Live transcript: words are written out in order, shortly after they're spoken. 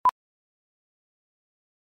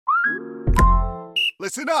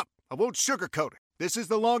Listen up. I won't sugarcoat it. This is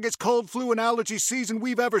the longest cold, flu, and allergy season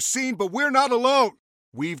we've ever seen, but we're not alone.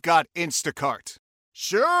 We've got Instacart.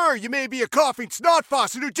 Sure, you may be a coughing snot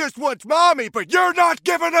faucet who just wants mommy, but you're not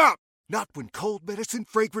giving up. Not when cold medicine,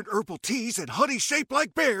 fragrant herbal teas, and honey shaped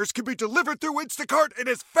like bears can be delivered through Instacart in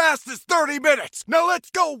as fast as 30 minutes. Now let's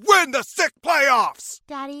go win the sick playoffs.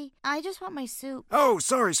 Daddy, I just want my soup. Oh,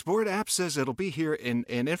 sorry, Sport. App says it'll be here in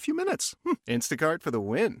a few minutes. Instacart for the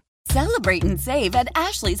win. Celebrate and save at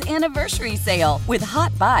Ashley's Anniversary Sale. With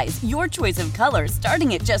Hot Buys, your choice of colors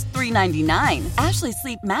starting at just $3.99. Ashley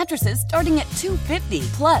Sleep mattresses starting at $2.50.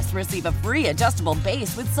 Plus, receive a free adjustable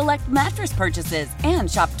base with select mattress purchases. And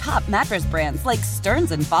shop top mattress brands like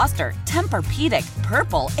Stearns & Foster, Tempur-Pedic,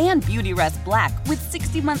 Purple, and Beautyrest Black with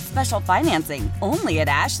 60-month special financing. Only at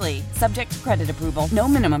Ashley. Subject to credit approval. No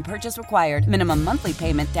minimum purchase required. Minimum monthly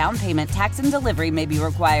payment, down payment, tax, and delivery may be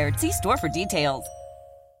required. See store for details.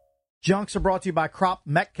 Junks are brought to you by Crop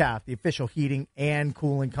Metcalf, the official heating and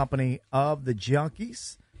cooling company of the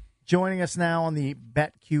Junkies. Joining us now on the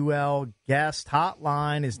BetQL guest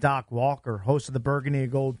hotline is Doc Walker, host of the Burgundy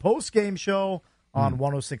and Gold postgame show on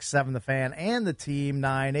 106.7 The Fan and the Team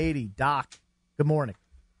 980. Doc, good morning.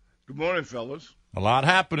 Good morning, fellas. A lot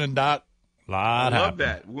happening, Doc. I love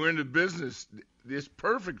that. We're in the business. It's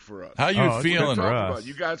perfect for us. How you feeling? About?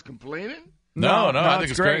 You guys complaining? No, I think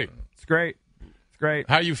it's great. It's great. Great.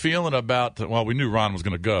 How you feeling about, well, we knew Ron was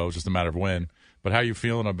going to go. It's just a matter of when. But how you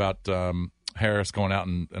feeling about Harris going out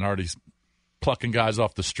and already plucking guys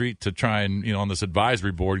off the street to try and, on this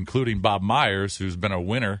advisory board, including Bob Myers, who's been a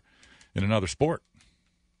winner in another sport?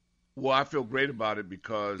 Well, I feel great about it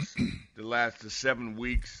because the last 7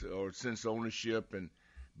 weeks or since ownership and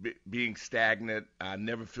being stagnant, I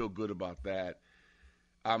never feel good about that.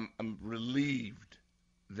 I'm relieved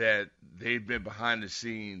that they've been behind the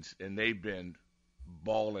scenes and they've been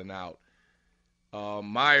balling out.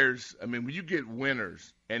 Myers, when you get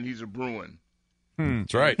winners, and he's a Bruin.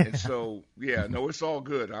 That's right. And so, it's all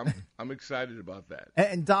good. I'm excited about that.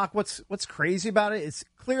 And Doc, what's crazy about it is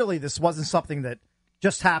clearly this wasn't something that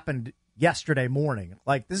just happened yesterday morning.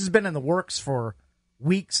 Like, this has been in the works for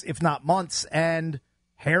weeks, if not months, and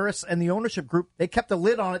Harris and the ownership group, they kept a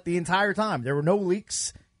lid on it the entire time. There were no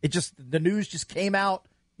leaks. The news just came out,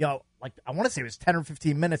 like I want to say it was 10 or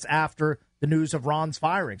 15 minutes after the news of Ron's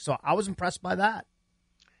firing. So I was impressed by that.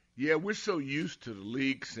 Yeah, we're so used to the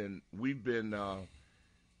leaks, and we've been,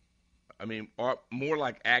 more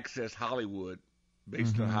like Access Hollywood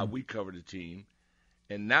based on how we cover the team.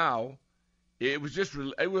 And now it was just,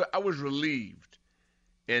 I was relieved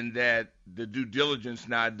in that the due diligence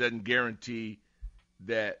now doesn't guarantee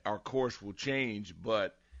that our course will change,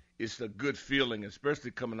 but it's a good feeling, especially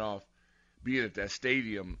coming off being at that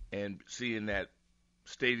stadium and seeing that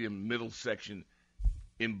stadium middle section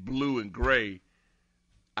in blue and gray.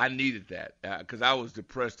 I needed that because I was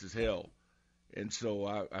depressed as hell, and so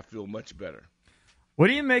I feel much better. What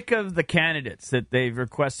do you make of the candidates that they've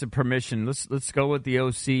requested permission? Let's go with the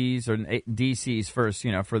OCs or DCs first,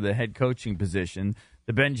 for the head coaching position.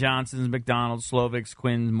 The Ben Johnsons, McDonald, Slovics,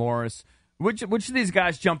 Quinn, Morris. Which of these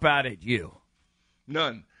guys jump out at you?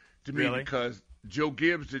 None to me, because Joe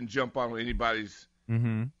Gibbs didn't jump on anybody's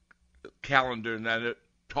calendar, and that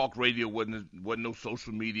talk radio wasn't no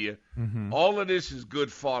social media. All of this is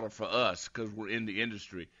good fodder for us because we're in the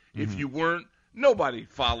industry. If you weren't, nobody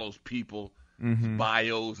follows people,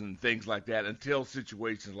 bios and things like that until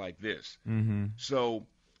situations like this. So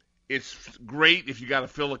it's great if you got to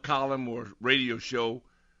fill a column or radio show,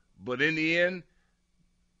 but in the end,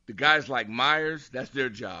 the guys like Myers, that's their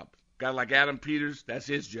job. Guy like Adam Peters, that's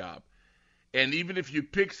his job. And even if you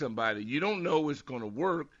pick somebody, you don't know it's going to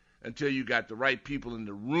work until you got the right people in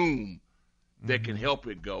the room that can help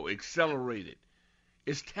it go, accelerate it.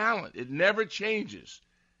 It's talent. It never changes.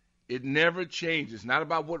 It never changes. It's not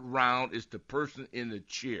about what round. It's the person in the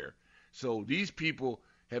chair. So these people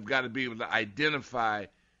have got to be able to identify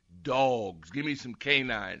dogs. Give me some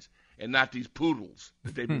canines and not these poodles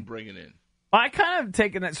that they've been bringing in. I kind of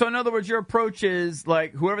taken that. So, in other words, your approach is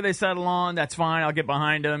like whoever they settle on, that's fine. I'll get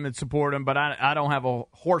behind them and support them, but I don't have a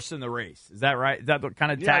horse in the race. Is that right? Is that the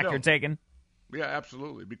kind of tack you're taking? Yeah,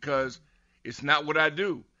 absolutely, because it's not what I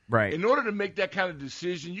do. Right. In order to make that kind of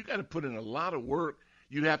decision, you got to put in a lot of work.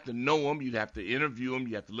 You have to know them. You have to interview them.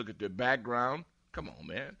 You have to look at their background. Come on,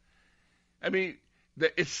 man.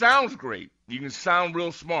 It sounds great. You can sound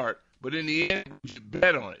real smart, but in the end, you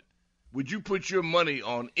bet on it. Would you put your money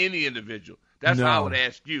on any individual? That's how I would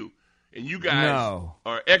ask you. And you guys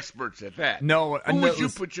are experts at that. Who would you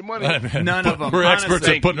put your money on? None of them. We're experts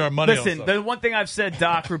at putting our money on Listen, the one thing I've said,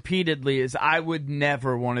 Doc, repeatedly is I would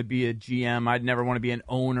never want to be a GM. I'd never want to be an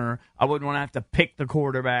owner. I wouldn't want to have to pick the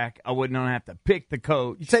quarterback. I wouldn't want to have to pick the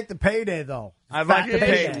coach. You take the payday, though. I like the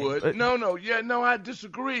payday. You would. No, I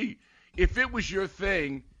disagree. If it was your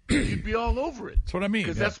thing, you'd be all over it. That's what I mean.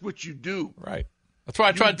 Because that's what you do. Right. That's why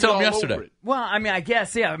I tried to tell him yesterday. Well, I mean, I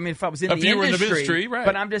guess, yeah. I mean, if I was in the industry. If you were in the industry, right.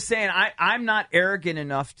 But I'm just saying, I'm not arrogant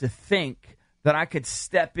enough to think that I could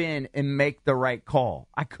step in and make the right call.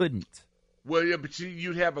 I couldn't. Well, yeah, but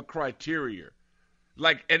you'd have a criteria.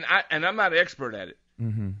 And I'm not an expert at it.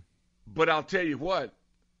 Mm-hmm. But I'll tell you what.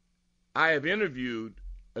 I have interviewed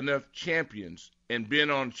enough champions and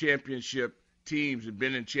been on championship teams and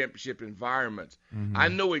been in championship environments. Mm-hmm. I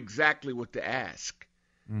know exactly what to ask.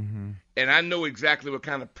 Mm-hmm. And I know exactly what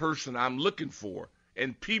kind of person I'm looking for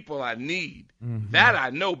and people I need. Mm-hmm. That I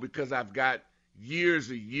know because I've got years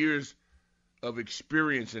and years of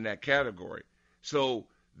experience in that category. So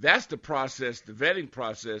that's the process, the vetting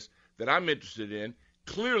process that I'm interested in.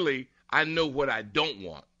 Clearly, I know what I don't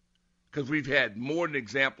want because we've had more than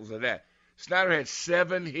examples of that. Snyder had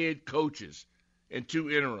 7 head coaches and 2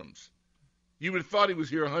 interims. You would have thought he was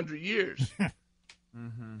here 100 years.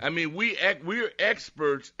 Mm-hmm. I mean, we're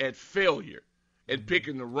experts at failure and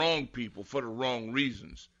picking the wrong people for the wrong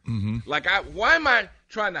reasons. Mm-hmm. Why am I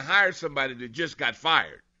trying to hire somebody that just got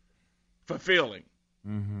fired for failing?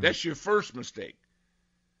 Mm-hmm. That's your first mistake.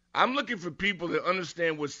 I'm looking for people that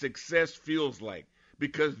understand what success feels like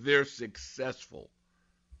because they're successful.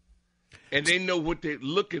 And they know what they're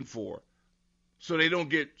looking for so they don't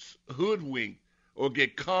get hoodwinked or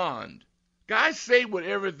get conned. Guys say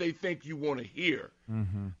whatever they think you want to hear.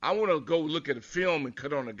 Mm-hmm. I want to go look at a film and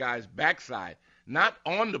cut on a guy's backside, not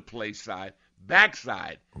on the play side,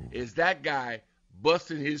 backside. Is that guy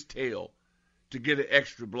busting his tail to get an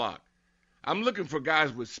extra block? I'm looking for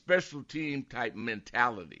guys with special team type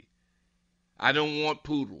mentality. I don't want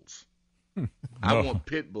poodles. I want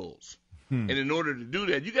pit bulls. And in order to do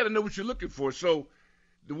that, you got to know what you're looking for. So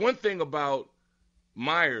the one thing about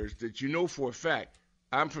Myers that you know for a fact,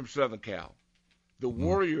 I'm from Southern Cal. The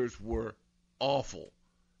Warriors were awful.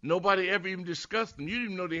 Nobody ever even discussed them. You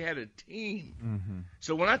didn't even know they had a team. Mm-hmm.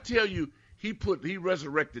 So when I tell you he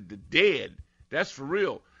resurrected the dead, that's for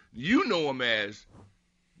real. You know him as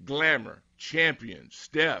Glamour, Champion,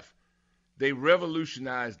 Steph. They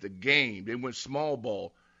revolutionized the game. They went small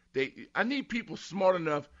ball. I need people smart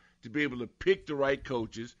enough to be able to pick the right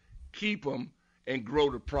coaches, keep them, and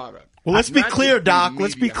grow the product. Well, let's be clear, Doc.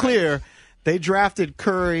 Let's be clear. They drafted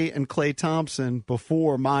Curry and Klay Thompson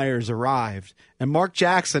before Myers arrived, and Mark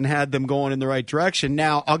Jackson had them going in the right direction.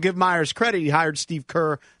 Now, I'll give Myers credit. He hired Steve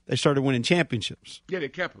Kerr. They started winning championships. Yeah, they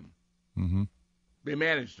kept him. Mm-hmm. They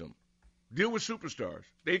managed them. Deal with superstars.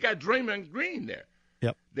 They got Draymond Green there.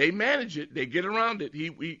 Yep. They manage it. They get around it.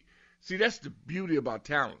 See, that's the beauty about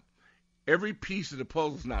talent. Every piece of the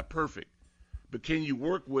puzzle is not perfect, but can you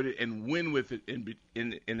work with it and win with it in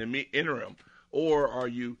the interim, or are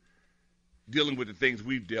you dealing with the things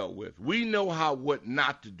we've dealt with? We know what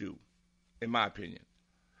not to do, in my opinion.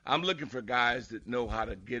 I'm looking for guys that know how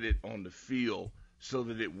to get it on the field so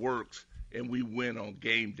that it works and we win on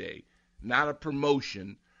game day. Not a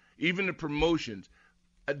promotion. Even the promotions.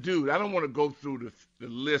 Dude, I don't want to go through the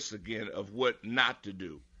list again of what not to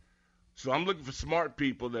do. So I'm looking for smart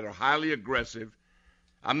people that are highly aggressive.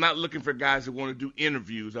 I'm not looking for guys that want to do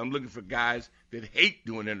interviews. I'm looking for guys that hate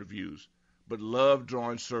doing interviews but love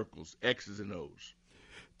drawing circles, X's and O's.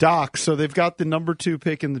 Doc, so they've got the number 2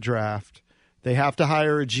 pick in the draft. They have to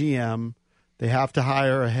hire a GM. They have to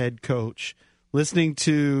hire a head coach. Listening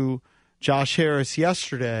to Josh Harris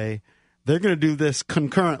yesterday, they're going to do this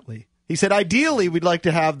concurrently. He said, ideally, we'd like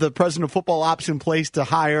to have the president of football ops in place to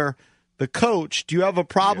hire the coach. Do you have a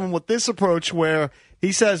problem with this approach where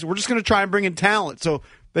he says, we're just going to try and bring in talent? So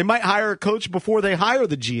they might hire a coach before they hire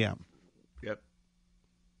the GM. Yep.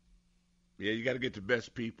 Yeah, you got to get the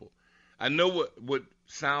best people. I know what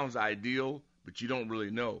sounds ideal, but you don't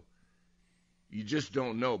really know. You just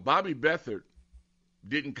don't know. Bobby Beathard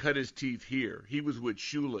didn't cut his teeth here. He was with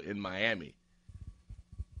Shula in Miami.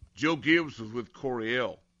 Joe Gibbs was with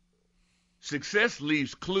Coryell. Success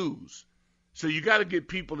leaves clues. So you got to get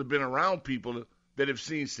people that have been around people that have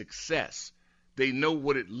seen success. They know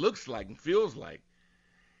what it looks like and feels like.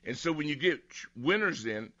 And so when you get winners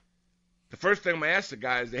in, the first thing I'm going to ask the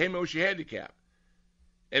guy is, hey, man, what's your handicap?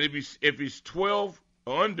 And if he's 12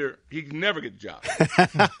 or under, he can never get the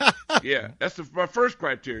job. Yeah, that's my first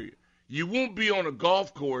criteria. You won't be on a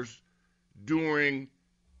golf course during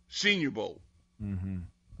Senior Bowl. Mm-hmm.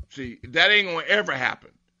 See, that ain't going to ever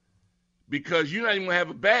happen. because you're not even going to have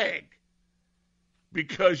a bag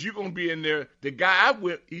because you're going to be in there. The guy I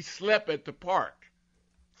went, he slept at the park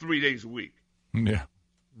 3 days a week. Yeah.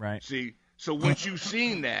 Right. See, so once you've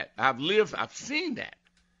seen that, I've seen that.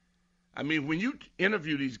 I mean, when you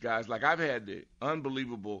interview these guys, like I've had the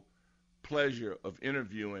unbelievable pleasure of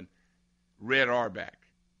interviewing Red Auerbach.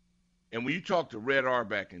 And when you talk to Red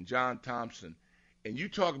Auerbach and John Thompson, and you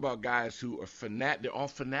talk about guys who are they're all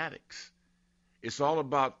fanatics. It's all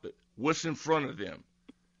about what's in front of them.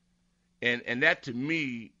 And that, to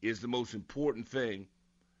me, is the most important thing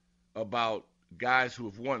about guys who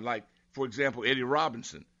have won. Like, for example, Eddie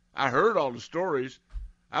Robinson. I heard all the stories.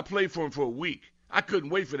 I played for him for a week. I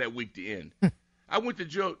couldn't wait for that week to end. I went to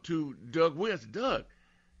Doug Williams. Doug,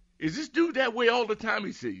 is this dude that way all the time?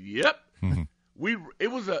 He said, yep.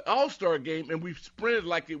 It was an all-star game, and we sprinted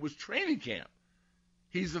like it was training camp.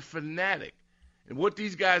 He's a fanatic. And what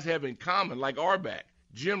these guys have in common, like Auerbach,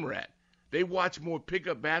 Jim Rat, they watch more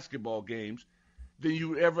pickup basketball games than you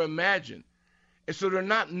would ever imagine. And so they're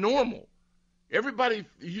not normal. Everybody,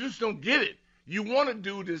 you just don't get it. You want a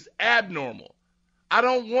dude that's abnormal. I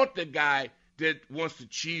don't want the guy that wants to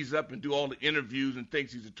cheese up and do all the interviews and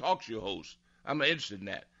thinks he's a talk show host. I'm not interested in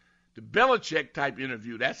that. The Belichick type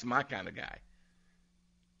interview, that's my kind of guy.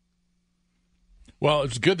 Well,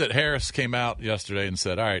 it's good that Harris came out yesterday and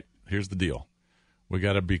said, all right, here's the deal. We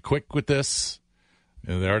got to be quick with this.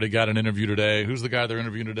 And they already got an interview today. Who's the guy they're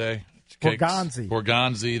interviewing today?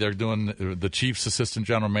 Borgonzi. They're doing the Chiefs assistant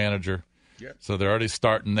general manager. Yep. So they're already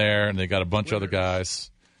starting there, and they got a bunch of other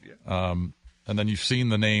guys. Yep. And then you've seen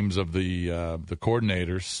the names of the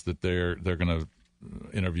coordinators that they're going to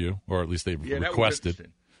interview, or at least they've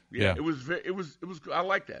requested. Yeah, it was. I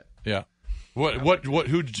like that. Yeah.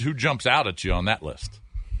 Who jumps out at you on that list?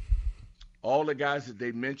 All the guys that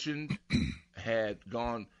they mentioned had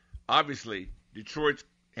gone. Obviously, Detroit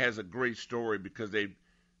has a great story because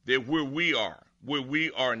they're where we are. Where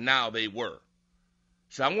we are now, they were.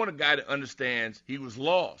 So I want a guy that understands he was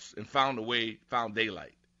lost and found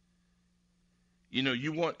daylight. You know,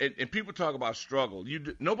 you want, and people talk about struggle.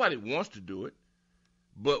 Nobody wants to do it,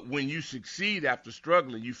 but when you succeed after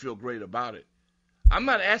struggling, you feel great about it. I'm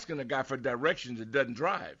not asking a guy for directions that doesn't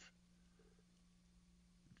drive.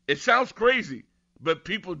 It sounds crazy, but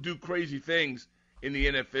people do crazy things in the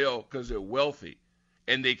NFL because they're wealthy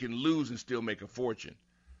and they can lose and still make a fortune.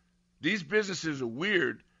 These businesses are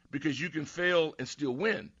weird because you can fail and still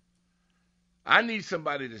win. I need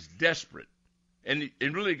somebody that's desperate and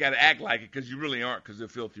really got to act like it because you really aren't because they're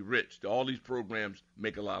filthy rich. All these programs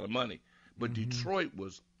make a lot of money. But Detroit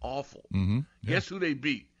was awful. Mm-hmm. Yeah. Guess who they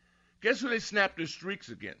beat? Guess who they snapped their streaks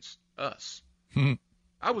against? Us.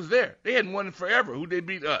 I was there. They hadn't won in forever. Who they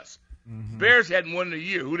beat? Us. Mm-hmm. Bears hadn't won in a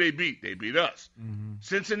year. Who they beat? They beat us. Mm-hmm.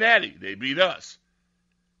 Cincinnati, they beat us.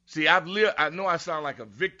 See, I know I sound like a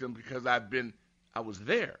victim because I was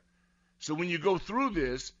there. So when you go through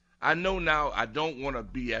this, I know now I don't want a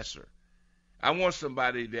BSer. I want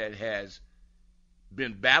somebody that has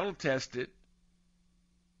been battle tested,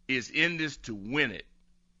 is in this to win it,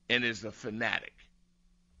 and is a fanatic.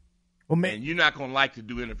 Well, and you're not going to like to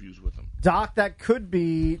do interviews with him. Doc, that could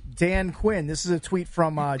be Dan Quinn. This is a tweet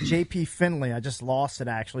from J.P. Finley. I just lost it,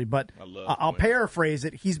 actually, but I'll paraphrase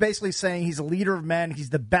it. He's basically saying he's a leader of men. He's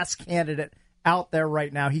the best candidate out there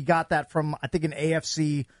right now. He got that from, I think, an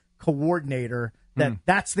AFC coordinator.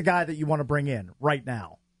 That's the guy that you want to bring in right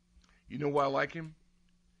now. You know why I like him?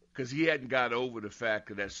 Because he hadn't got over the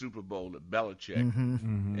fact of that Super Bowl that Belichick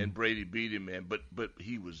and Brady beat him in, but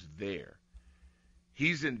he was there.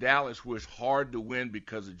 He's in Dallas where it's hard to win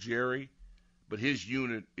because of Jerry, but his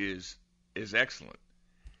unit is excellent.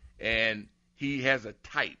 And he has a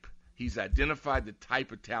type. He's identified the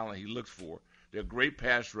type of talent he looks for. They're great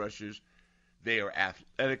pass rushers. They are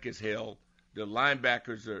athletic as hell. Their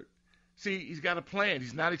linebackers are – see, he's got a plan.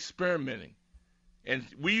 He's not experimenting. And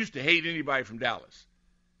we used to hate anybody from Dallas.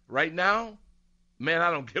 Right now, man, I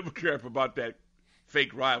don't give a crap about that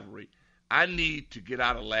fake rivalry. I need to get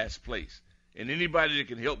out of last place. And anybody that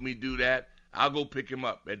can help me do that, I'll go pick him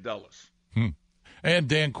up at Dulles. And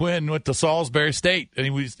Dan Quinn went to Salisbury State, and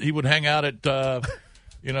he would hang out at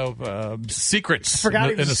Secrets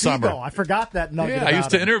in the summer. I forgot that nugget. Yeah, I used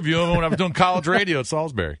to interview him when I was doing college radio at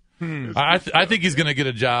Salisbury. I think he's going to get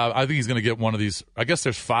a job. I think he's going to get one of these. I guess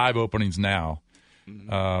there's 5 openings now.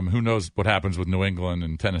 Who knows what happens with New England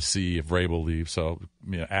and Tennessee if Vrabel leaves? So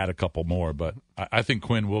add a couple more. But I think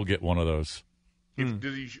Quinn will get one of those.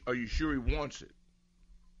 Are you sure he wants it?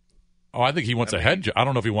 Oh, I think he wants a head job. I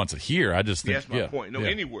don't know if he wants it here. I just think that's my point. No,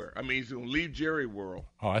 anywhere. I mean, he's going to leave Jerry World.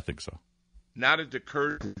 Oh, I think so. Now that the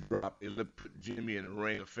curtain dropped, it'll put Jimmy in the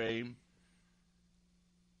Ring of Fame.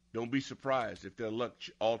 don't be surprised if their luck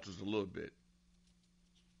alters a little bit.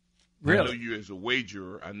 Really? I know you as a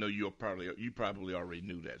wagerer. I know you probably already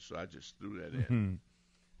knew that, so I just threw that in. Mm-hmm.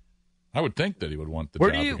 I would think that he would want the Where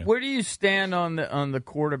job do you again. Where do you stand on the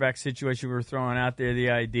quarterback situation we were throwing out there? The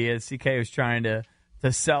idea CK was trying to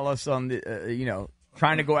sell us on the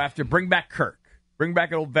trying to go after bring back Kirk, bring back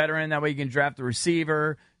an old veteran. That way you can draft a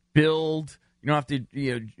receiver, build. You don't have to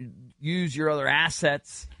use your other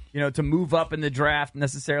assets to move up in the draft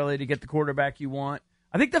necessarily to get the quarterback you want.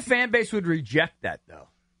 I think the fan base would reject that though.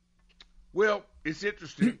 Well, it's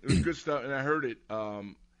interesting. It was good stuff, and I heard it.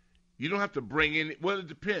 You don't have to bring in. Well, it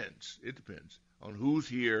depends. It depends on who's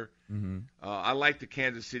here. Mm-hmm. I like the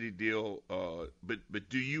Kansas City deal, but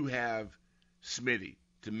do you have Smitty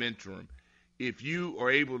to mentor him? If you are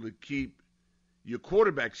able to keep your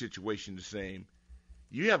quarterback situation the same,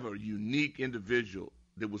 you have a unique individual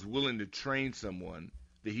that was willing to train someone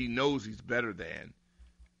that he knows he's better than.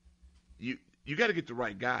 You got to get the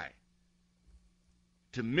right guy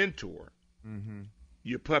to mentor. Mm-hmm.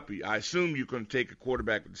 Your puppy. I assume you're going to take a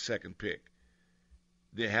quarterback with the second pick.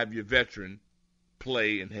 Then have your veteran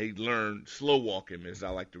play and learn, slow walk him, as I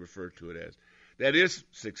like to refer to it as. That is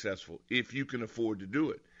successful if you can afford to do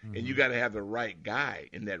it. Mm-hmm. And you got to have the right guy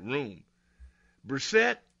in that room.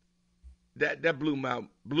 Brissett, that blew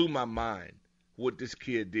my mind what this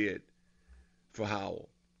kid did for Howell.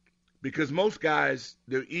 Because most guys,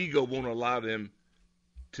 their ego won't allow them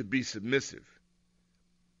to be submissive.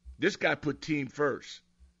 This guy put team first.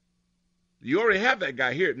 You already have that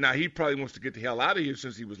guy here. Now, he probably wants to get the hell out of here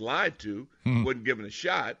since he was lied to, wasn't given a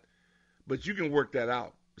shot. But you can work that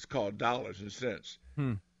out. It's called dollars and cents.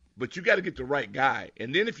 But you got to get the right guy.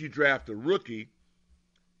 And then if you draft a rookie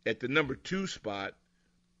at the number 2 spot,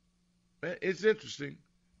 it's interesting.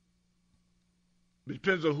 It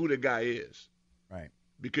depends on who the guy is. Right.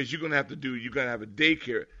 Because you're going to have a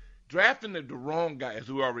daycare. Drafting the wrong guy, as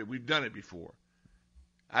we've done it before.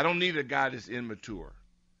 I don't need a guy that's immature.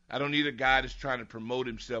 I don't need a guy that's trying to promote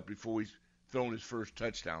himself before he's thrown his first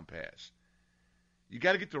touchdown pass. You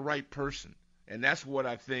got to get the right person. And that's what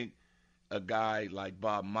I think a guy like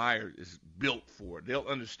Bob Meyer is built for. They'll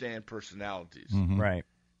understand personalities. Mm-hmm. Right.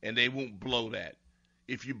 And they won't blow that.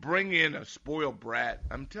 If you bring in a spoiled brat,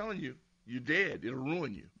 I'm telling you, you're dead. It'll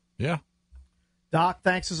ruin you. Yeah. Doc,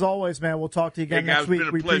 thanks as always, man. We'll talk to you again next week. It's been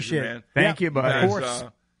a we pleasure, appreciate man. it. Thank you, buddy. Of course.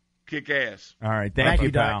 Kick ass. All right. Thank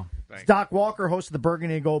you, pal. It's Doc Walker, host of the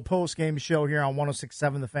Burgundy and Gold post-game show here on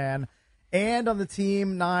 106.7 The Fan and on the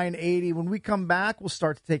Team 980. When we come back, we'll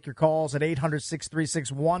start to take your calls at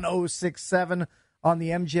 800-636-1067 on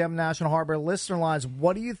the MGM National Harbor listener lines.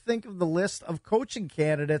 What do you think of the list of coaching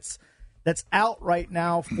candidates that's out right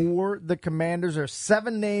now for the Commanders? There are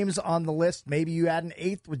 7 names on the list. Maybe you add an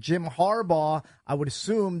 8th with Jim Harbaugh. I would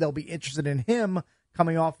assume they'll be interested in him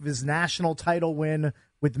coming off of his national title win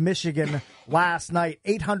with Michigan last night.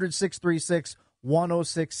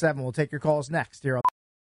 800-636-1067. We'll take your calls next here on.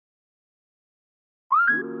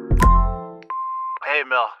 Hey,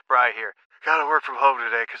 Mel. Bri here. Gotta work from home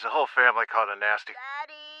today because the whole family caught a nasty.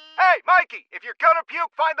 Daddy! Hey, Mikey, if you're gonna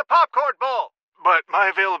puke, find the popcorn bowl. But my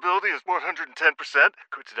availability is 110%.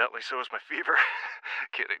 Coincidentally, so is my fever.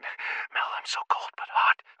 Kidding. Mel, I'm so cold but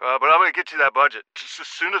hot. But I'm gonna get you that budget just as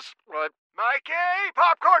soon as... Mikey,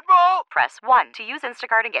 popcorn bowl! Press 1 to use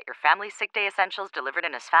Instacart and get your family's sick day essentials delivered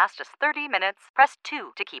in as fast as 30 minutes. Press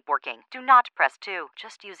 2 to keep working. Do not press 2.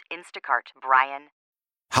 Just use Instacart, Brian.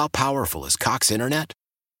 How powerful is Cox Internet?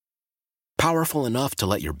 Powerful enough to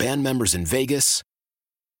let your band members in Vegas,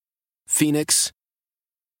 Phoenix,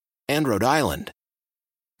 and Rhode Island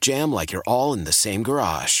jam like you're all in the same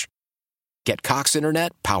garage. Get Cox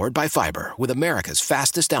Internet powered by fiber with America's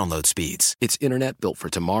fastest download speeds. It's internet built for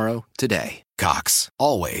tomorrow, today. Cox,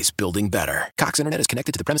 always building better. Cox Internet is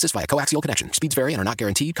connected to the premises via coaxial connection. Speeds vary and are not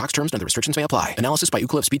guaranteed. Cox terms and other restrictions may apply. Analysis by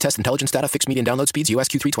Ookla of Speed Test Intelligence Data. Fixed median download speeds. US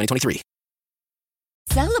Q3 2023.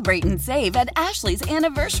 Celebrate and save at Ashley's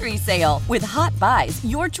Anniversary Sale. With Hot Buys,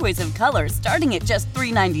 your choice of colors starting at just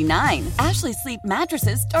 $3.99. Ashley Sleep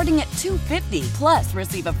mattresses starting at $2.50. Plus,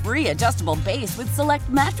 receive a free adjustable base with select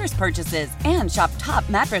mattress purchases. And shop top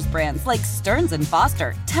mattress brands like Stearns &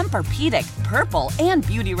 Foster, Tempur-Pedic, Purple, and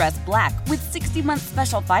Beautyrest Black with 60-month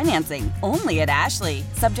special financing. Only at Ashley.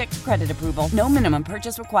 Subject to credit approval. No minimum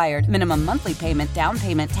purchase required. Minimum monthly payment, down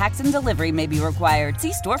payment, tax, and delivery may be required.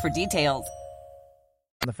 See store for details.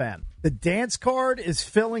 The Fan. The dance card is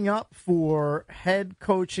filling up for head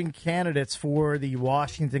coaching candidates for the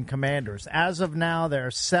Washington Commanders. As of now, there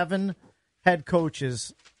are 7 head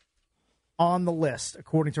coaches on the list,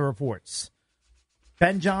 according to reports.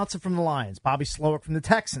 Ben Johnson from the Lions, Bobby Slowick from the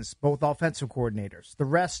Texans, both offensive coordinators. The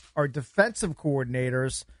rest are defensive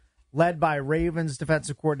coordinators led by Ravens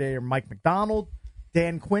defensive coordinator Mike Macdonald,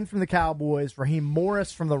 Dan Quinn from the Cowboys, Raheem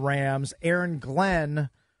Morris from the Rams, Aaron Glenn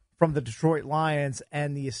from the Detroit Lions,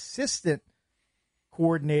 and the assistant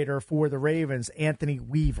coordinator for the Ravens, Anthony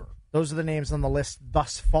Weaver. Those are the names on the list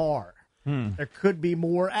thus far. There could be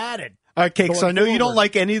more added. Okay, so I know you don't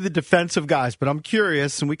like any of the defensive guys, but I'm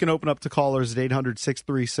curious, and we can open up to callers at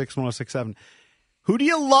 800-636-1067. Who do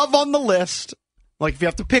you love on the list? Like, if you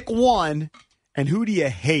have to pick one, and who do you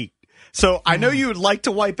hate? So I know you would like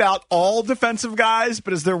to wipe out all defensive guys,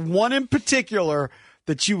 but is there one in particular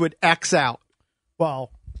that you would X out?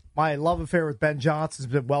 Well, my love affair with Ben Johnson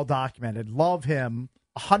has been well documented. Love him.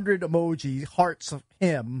 100 emoji hearts of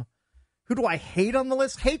him. Who do I hate on the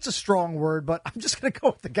list? Hate's a strong word, but I'm just going to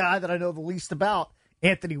go with the guy that I know the least about,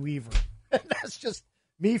 Anthony Weaver. And that's just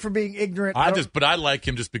me for being ignorant. But I like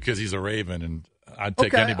him just because he's a Raven, and I'd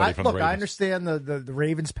take anybody from the Ravens. I understand the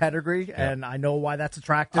Ravens pedigree, and I know why that's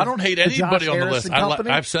attractive. I don't hate anybody on the list.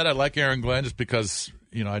 I've said I like Aaron Glenn just because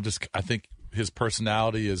I think his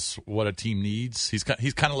personality is what a team needs. He's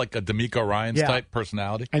kind of like a D'Amico Ryans type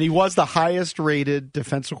personality. And he was the highest rated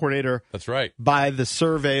defensive coordinator. That's right. By the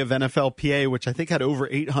survey of NFLPA, which I think had over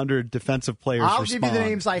 800 defensive players I'll respond. give you the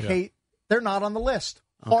names I hate. They're not on the list.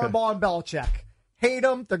 Okay. Harbaugh and Belichick. Hate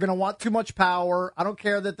them. They're going to want too much power. I don't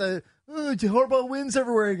care that Harbaugh wins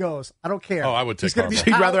everywhere he goes. I don't care. Oh, I would take Harbaugh.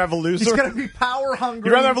 You'd rather have a loser? He's going to be power hungry.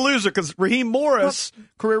 You'd rather have a loser because Raheem Morris,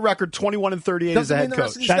 career record 21-38 as a head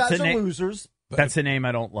coach. These guys are losers. That's a name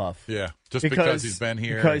I don't love. Yeah, just because he's been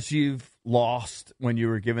here. Because you've lost when you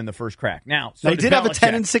were given the first crack. Now, they did have a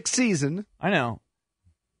 10-6 season. I know.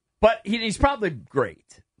 But he's probably great.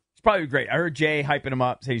 He's probably great. I heard Jay hyping him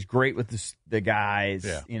up, say he's great with the guys.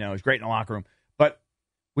 Yeah. He's great in the locker room. But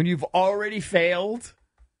when you've already failed,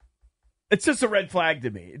 it's just a red flag to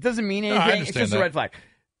me. It doesn't mean anything. It's just a red flag.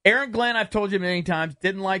 Aaron Glenn, I've told you many times,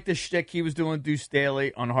 didn't like the shtick he was doing with Deuce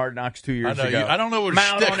Staley on Hard Knocks 2 years ago. I don't know what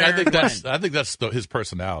shtick. I think that's his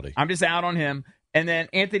personality. I'm just out on him. And then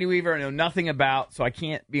Anthony Weaver, I know nothing about, so I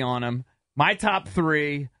can't be on him. My top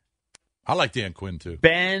three. I like Dan Quinn, too.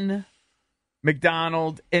 Ben,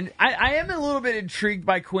 McDonald, and I am a little bit intrigued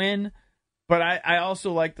by Quinn, but I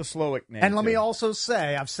also like the Slowick name. And let me also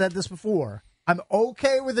say, I've said this before, I'm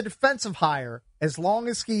okay with a defensive hire as long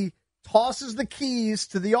as he tosses the keys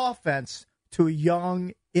to the offense to a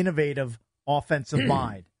young, innovative offensive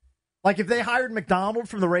mind. Like if they hired McDonald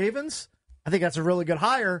from the Ravens, I think that's a really good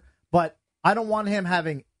hire, but I don't want him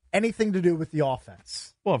having anything to do with the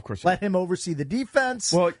offense. Well, of course. Let him oversee the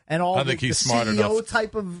defense and all the smart CEO enough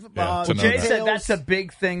type of Jay said that's a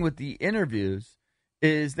big thing with the interviews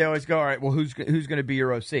is they always go, all right, well, who's going to be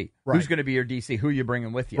your OC? Right. Who's going to be your DC? Who are you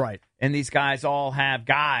bringing with you? Right. And these guys all have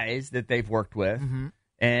guys that they've worked with. Mm-hmm.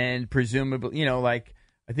 And presumably, like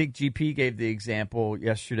I think GP gave the example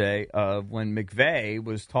yesterday of when McVay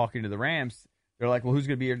was talking to the Rams. They're like, well, who's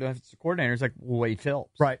going to be your defensive coordinator? It's like, well, Wade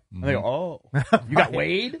Phillips. Right. And they go, oh, you got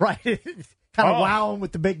Wade? Right. Kind of wowing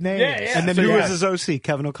with the big names. Yeah. And then who was his OC?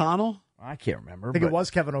 Kevin O'Connell? I can't remember. I think it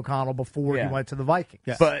was Kevin O'Connell before he went to the Vikings.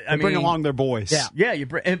 Yeah. But I mean, bring along their boys. Yeah.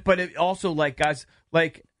 But it also, like, guys,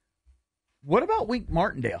 like, what about Wink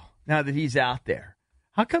Martindale now that he's out there?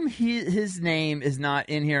 How come his name is not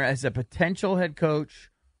in here as a potential head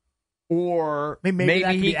coach? Or maybe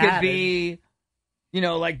he could be,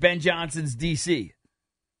 like Ben Johnson's DC.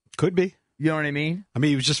 Could be. You know what I mean? I mean,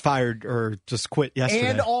 he was just fired or just quit yesterday.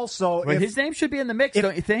 And also, but his name should be in the mix,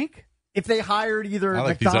 don't you think? If they hired either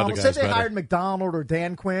McDonald, say they hired McDonald or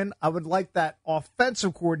Dan Quinn, I would like that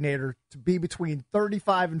offensive coordinator to be between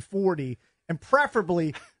 35 and 40, and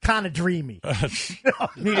preferably kind of dreamy.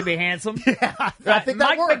 Need to be handsome? Yeah, I think that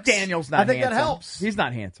Mike works. McDaniel's not handsome. I think that helps. He's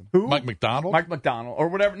not handsome. Who? Mike McDonald? Mike McDonald or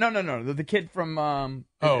whatever. No. The kid from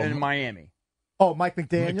in Miami. Oh, Mike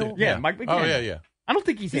McDaniel? Yeah, Mike McDaniel. Oh, yeah. I don't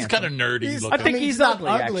think he's handsome. Kind of nerdy. I think he's ugly,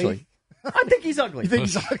 actually. I think he's ugly. You think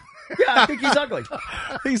he's ugly? Yeah, I think he's ugly.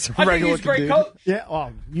 He's a I think regular he's a great dude. coach. Yeah,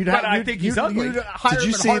 well, I think he's ugly. Did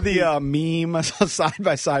you see the meme I saw side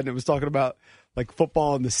by side? And it was talking about like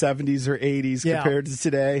football in the 70s or 80s compared to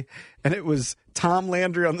today. And it was Tom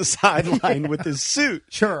Landry on the sideline with his suit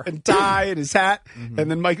and tie and his hat. Mm-hmm.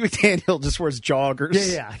 And then Mike McDaniel just wears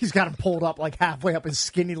joggers. Yeah. He's got him pulled up like halfway up his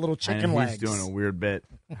skinny little chicken legs. He's doing a weird bit.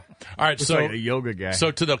 All right, so like a yoga guy.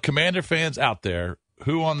 So to the Commander fans out there,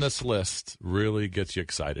 who on this list really gets you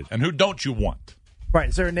excited? And who don't you want? Right.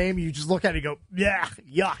 Is there a name you just look at and go, yeah,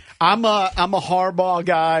 yuck? I'm a Harbaugh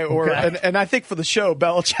guy, and I think for the show,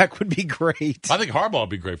 Belichick would be great. I think Harbaugh would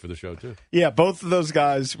be great for the show, too. Yeah, both of those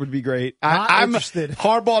guys would be great. I'm interested.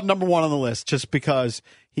 Harbaugh, number one on the list, just because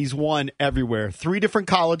he's won everywhere. 3 different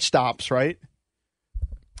college stops, right?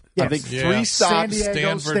 I think 3 stops. San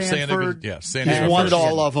Diego, Stanford. He's won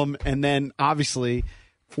all of them. And then, obviously,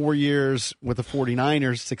 4 years with the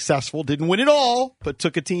 49ers, successful. Didn't win it all, but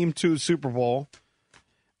took a team to a Super Bowl.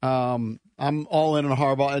 I'm all in on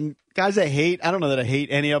Harbaugh. And guys I hate, I don't know that I hate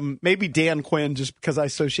any of them. Maybe Dan Quinn, just because I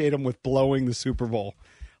associate him with blowing the Super Bowl.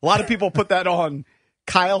 A lot of people put that on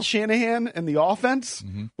Kyle Shanahan and the offense,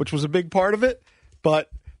 which was a big part of it. But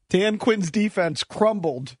Dan Quinn's defense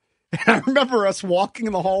crumbled. And I remember us walking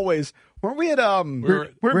in the hallways. Weren't we at we're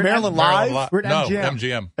at Maryland Live? We're at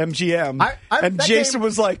MGM. MGM. And Jason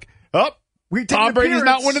was like, Tom Brady's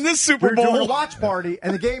not winning this Super Bowl. We were doing a watch party,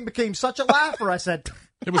 and the game became such a laugher. I said,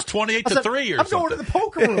 it was 28-3 I'm going to the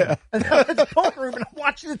poker room. And I'm at the poker room, and I'm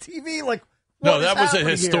watching the TV like, no, that was a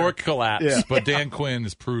historic collapse. Yeah. But Dan Quinn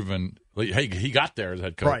has proven, hey, he got there as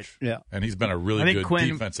head coach. Right. Yeah. And he's been a really good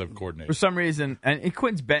defensive coordinator. For some reason, and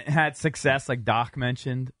Quinn's had success, like Doc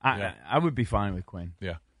mentioned. I would be fine with Quinn.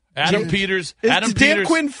 Yeah. Adam Peters. Dan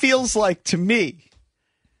Quinn feels like, to me,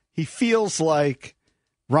 he feels like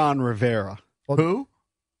Ron Rivera. Well, who?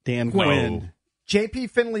 Dan Quinn. J.P.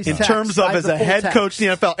 Finley's in terms of as a head coach in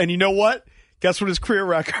the NFL. And you know what? Guess what his career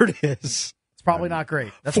record is? It's probably not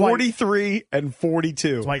great. That's 43 and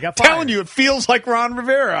 42. That's why he got fired. Telling you, it feels like Ron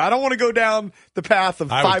Rivera. I don't want to go down the path of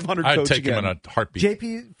 500 I'd coach take again. him in a heartbeat.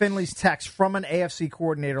 J.P. Finley's text from an AFC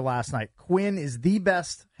coordinator last night. Quinn is the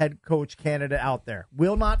best head coach candidate out there.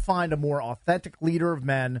 Will not find a more authentic leader of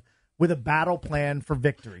men with a battle plan for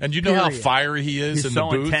victory. And you know how fiery he is in the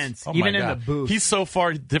booth? Intense. Oh even my in God. the booth. He's so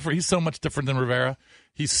far different. He's so much different than Rivera.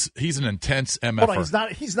 He's an intense MFer. Hold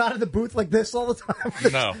on, he's not in the booth like this all the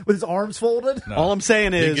time with his arms folded? No. All I'm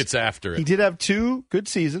saying is he gets after it. He did have 2 good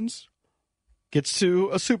seasons. Gets to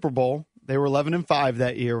a Super Bowl. They were 11-5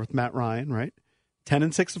 that year with Matt Ryan, right?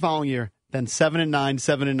 10-6 the following year. Then 7-9,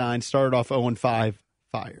 7-9. Started off 0-5,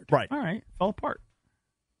 fired. Right. All right. Fell apart.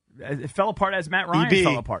 It fell apart as Matt Ryan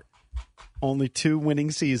fell apart. Only 2 winning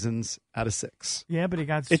seasons out of 6. Yeah, but he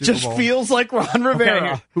got It just feels like Ron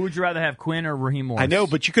Rivera. Okay, who would you rather have, Quinn or Raheem Morris? I know,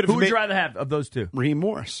 but you could have. Who would you rather have of those two? Raheem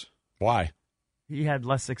Morris. Why? He had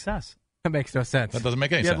less success. That makes no sense. That doesn't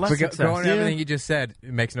make any He had sense. less success. Going to everything you just said,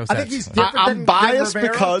 it makes no sense. I think he's different I'm biased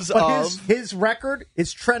Rivera, because but his record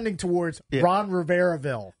is trending towards Ron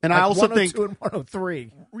Riveraville. And I also 102 think and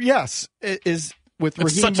 103. Yes, it is. With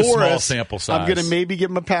It's Raheem such a Morris, small sample size. I'm going to maybe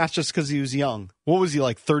give him a pass just because he was young. What was he,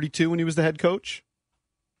 like 32 when he was the head coach?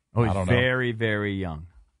 Oh, he's I don't know. very, very young.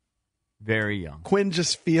 Very young. Quinn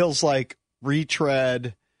just feels like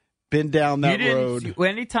retread, been down that road.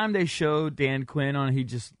 Anytime they showed Dan Quinn on,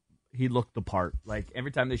 he looked the part. Like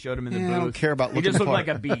every time they showed him in the booth, I don't care about he looking just the looked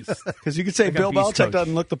part. like a beast. Because you could say Like a Bill beast Belichick coach.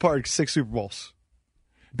 doesn't look the part. 6 Super Bowls.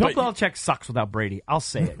 Bill Belichick sucks without Brady. I'll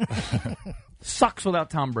say it. Sucks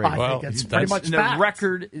without Tom Brady. I think that's pretty much the fact.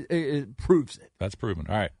 record proves it. That's proven.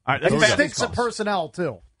 All right. All right, And he let's stinks of personnel,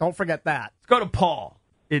 too. Don't forget that. go to Paul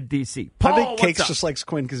in D.C. Paul, I think what's Cakes up? just likes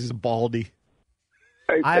Quinn because he's a baldy.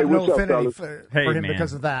 I have no affinity fellas? for Hey, him man.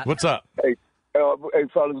 because of that. What's up? Hey,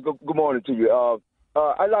 fellas, good morning to you.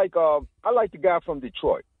 I like the guy from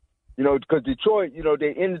Detroit. You know, because Detroit, you know,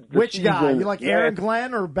 they ended the Which season. guy? You like Aaron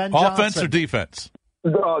Glenn or Ben Offense Johnson? or defense?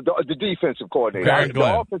 The defensive coordinator. Aaron The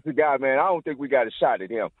Glenn. offensive guy, man, I don't think we got a shot at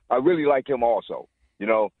him. I really like him also, you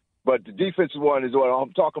know. But the defensive one is what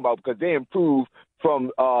I'm talking about because they improved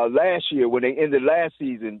from last year when they ended last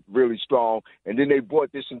season really strong, and then they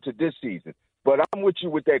brought this into this season. But I'm with you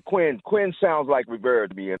with that Quinn. Quinn sounds like Rivera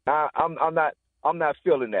to me, and I'm not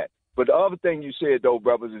feeling that. But the other thing you said, though,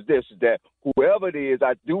 brothers, is that whoever it is,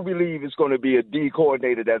 I do believe it's going to be a D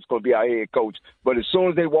coordinator that's going to be our head coach. But as soon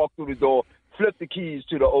as they walk through the door, flip the keys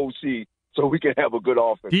to the OC so we can have a good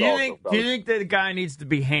offense. Do you think that the guy needs to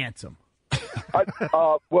be handsome?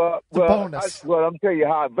 Well, bonus. I'm telling you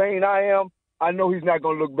how vain I am. I know he's not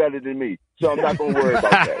going to look better than me, so I'm not going to worry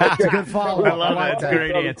about that. That's a good follow. I love that. It's a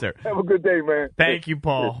great answer. Have a good day, man. Thank you,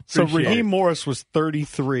 Paul. So Appreciate Raheem it. Morris was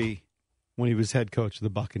 33 when he was head coach of the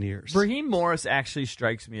Buccaneers. Raheem Morris actually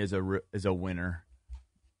strikes me as a winner,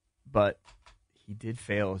 but he did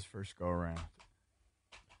fail his first go around.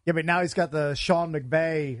 Yeah, but now he's got the Sean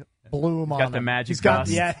McVay bloom on got him. the magic he's got,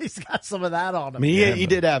 dust. yeah, he's got some of that on him. I mean, he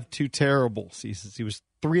did have 2 terrible seasons. He was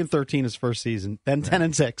 3-13 his first season, then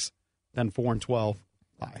 10-6, then 4-12.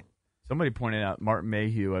 Bye. Somebody pointed out Martin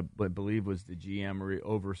Mayhew, I believe, was the GM who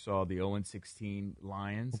oversaw the 0-16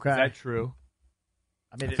 Lions. Okay. Is that true?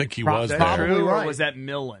 I think he probably- was Is there. that true, right. or was that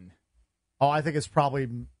Millen? Oh, I think it's probably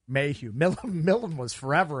Mayhew. Millen was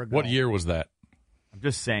forever ago. What year was that? I'm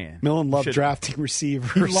just saying. Millen loved drafting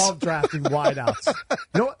receivers. He loved drafting wideouts.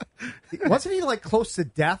 You know what? Wasn't he like close to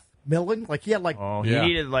death, Millen? Like he had like Oh, Yeah. he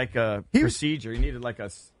needed like a procedure. He needed like a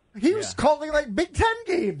He was calling like Big Ten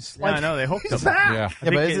games. Yeah, I know they hooked him. Yeah,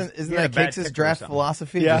 but isn't that Cakes' draft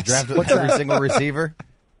philosophy? Yeah. Just draft every single receiver.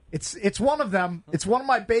 It's one of them. It's one of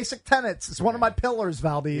my basic tenets. It's one of my pillars,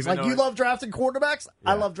 Valdez. Even Like you love drafting quarterbacks,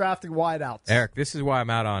 I love drafting wideouts. Eric, this is why I'm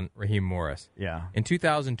out on Raheem Morris. Yeah. In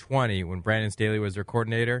 2020, when Brandon Staley was their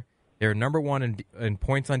coordinator, they were number one in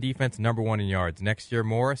points on defense, number one in yards. Next year,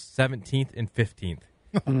 Morris, 17th and 15th.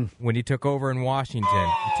 When he took over in Washington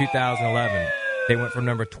in 2011, they went from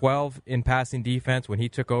number 12 in passing defense. When he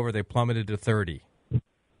took over, they plummeted to 30.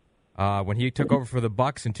 When he took over for the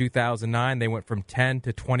Bucs in 2009, they went from 10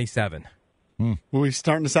 to 27. Well, he's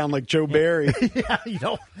starting to sound like Joe Barry. Yeah, you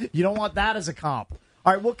don't want that as a comp.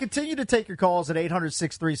 All right, we'll continue to take your calls at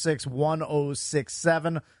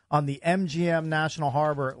 800-636-1067 on the MGM National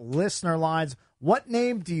Harbor listener lines. What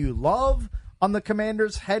name do you love on the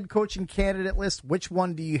Commanders' head coaching candidate list? Which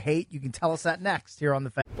one do you hate? You can tell us that next here on the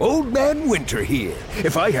Fan. Old Man Winter here.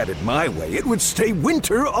 If I had it my way, it would stay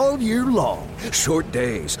winter all year long. Short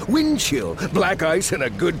days, wind chill, black ice, and a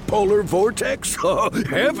good polar vortex. Oh,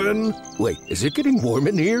 heaven. Wait, is it getting warm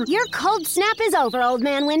in here? Your cold snap is over, Old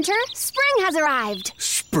Man Winter. Spring has arrived.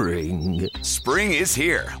 Spring. Spring is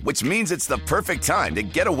here, which means it's the perfect time to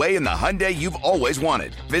get away in the Hyundai you've always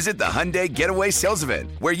wanted. Visit the Hyundai Getaway Sales Event,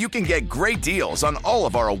 where you can get great deals on all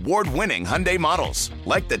of our award-winning Hyundai models,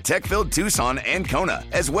 like the tech-filled Tucson and Kona,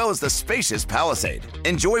 as well as the spacious Palisade.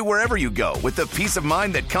 Enjoy wherever you go with the peace of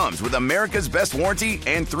mind that comes with America's best warranty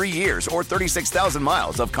and 3 years or 36,000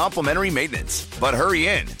 miles of complimentary maintenance. But hurry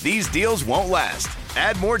in, these deals won't last.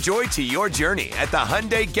 Add more joy to your journey at the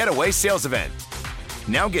Hyundai Getaway Sales Event.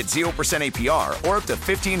 Now get 0% APR or up to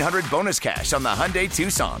 $1,500 bonus cash on the Hyundai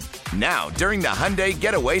Tucson. Now, during the Hyundai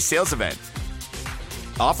Getaway Sales Event.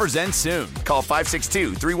 Offers end soon. Call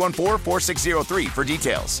 562-314-4603 for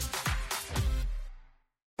details.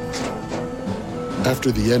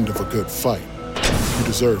 After the end of a good fight, you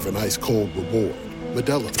deserve an ice-cold reward.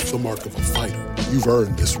 Modelo is the mark of a fighter. You've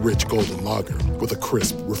earned this rich golden lager with a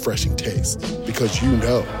crisp, refreshing taste. Because you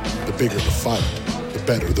know, the bigger the fight, the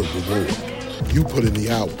better the reward. You put in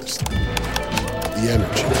the hours, the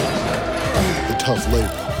energy, the tough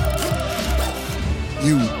labor.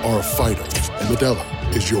 You are a fighter, and Modelo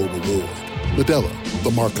is your reward. Modelo,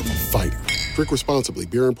 the mark of a fighter. Drink responsibly.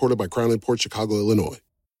 Beer imported by Crown Imports, Chicago, Illinois.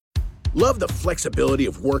 Love the flexibility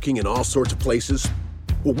of working in all sorts of places?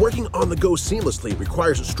 Well, working on the go seamlessly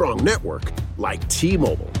requires a strong network like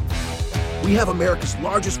T-Mobile. We have America's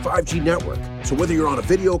largest 5G network, so whether you're on a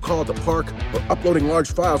video call at the park or uploading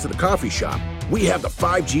large files at a coffee shop, we have the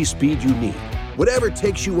 5G speed you need. Whatever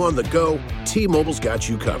takes you on the go, T-Mobile's got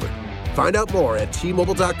you covered. Find out more at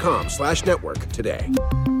T-Mobile.com/network today.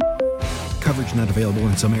 Coverage not available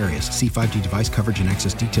in some areas. See 5G device coverage and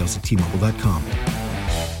access details at T-Mobile.com.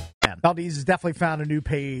 Valdez has definitely found a new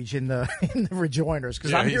page in the rejoinders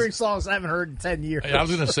because I'm hearing songs I haven't heard in 10 years. Yeah, I was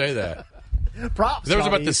going to say that. Props. There was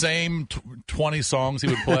about the same 20 songs he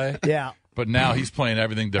would play. Yeah. But now he's playing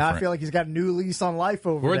everything different. Now I feel like he's got a new lease on life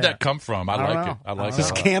over Where'd there. that come from? I like it. I like it.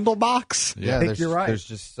 This Candlebox? Yeah, I think you're right. There's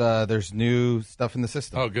just there's new stuff in the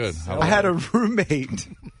system. Oh, good. I had a roommate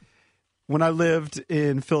when I lived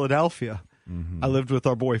in Philadelphia. I lived with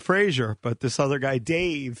our boy Frazier, but this other guy,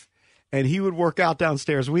 Dave, and he would work out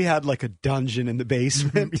downstairs. We had like a dungeon in the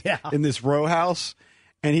basement in this row house.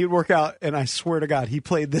 And he would work out, and I swear to God, he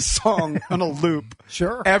played this song on a loop.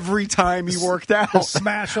 Sure. Every time he worked out.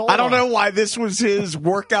 Smash I don't know why this was his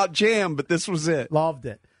workout jam, but this was it. Loved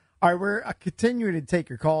it. All right, we're continuing to take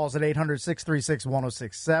your calls at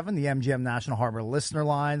 800-636-1067, the MGM National Harbor listener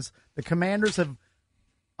lines. The Commanders have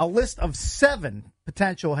a list of 7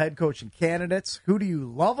 potential head coaching candidates. Who do you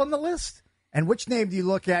love on the list? And which name do you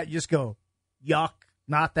look at? You just go, yuck,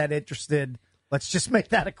 not that interested. Let's just make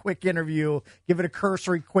that a quick interview. Give it a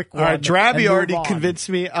cursory, quick one. All right, Drabby already convinced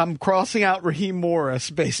me. I'm crossing out Raheem Morris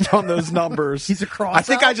based on those numbers. He's a cross. I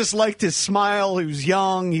think I just liked his smile. He was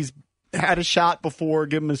young. He's had a shot before.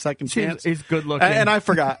 Give him a second chance. He's good looking. And I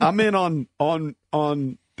forgot. I'm in on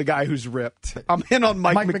the guy who's ripped. I'm in on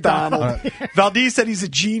Mike McDonald. Valdez said he's a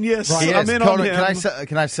genius. Right. I'm in on him.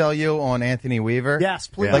 Can I sell you on Anthony Weaver? Yes,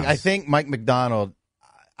 please. Like I think Mike McDonald.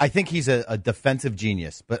 I think he's a defensive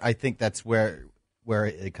genius, but I think that's where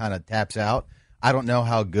it kind of taps out. I don't know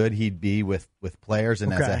how good he'd be with players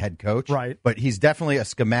and as a head coach. Right. But he's definitely a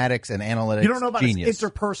schematics and analytics You don't know about genius. his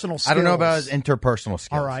interpersonal skills. I don't know about his interpersonal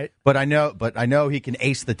skills. All right. But I know he can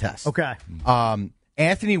ace the test. Okay.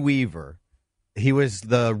 Anthony Weaver, he was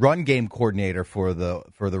the run game coordinator for the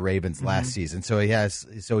Ravens last season. So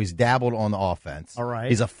he's dabbled on the offense. All right.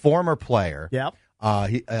 He's a former player. Yep.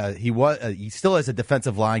 He still is a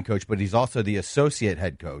defensive line coach, but he's also the associate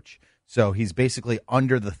head coach. So he's basically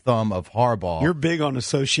under the thumb of Harbaugh. You're big on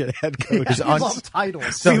associate head coach. He's love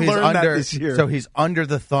titles. So we he's learned under that this year. So he's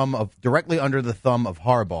directly under the thumb of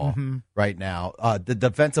Harbaugh right now. The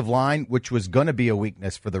defensive line, which was going to be a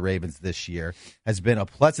weakness for the Ravens this year, has been a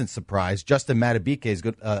pleasant surprise. Justin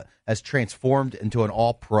Madubuike has transformed into an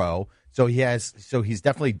All-Pro. So he's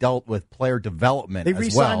definitely dealt with player development. They as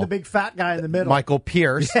re-signed well. the big fat guy in the middle. Michael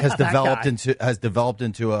Pierce has developed guy.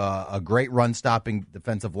 into a great run-stopping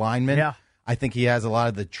defensive lineman. Yeah. I think he has a lot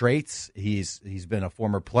of the traits. He's been a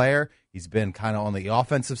former player. He's been kind of on the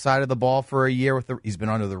offensive side of the ball for a year. He's been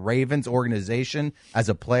under the Ravens organization as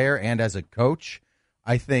a player and as a coach.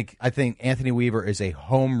 I think Anthony Weaver is a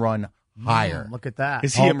home run hire. Look at that.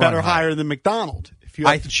 Is he a better hire than McDonald? If you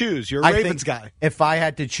have to choose, you're a Ravens guy. If I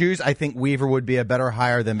had to choose, I think Weaver would be a better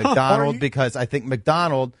hire than McDonald because I think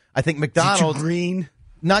McDonald. Is he too green?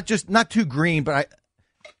 Not too green, but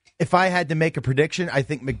if I had to make a prediction, I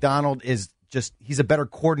think McDonald he's a better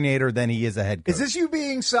coordinator than he is a head coach. Is this you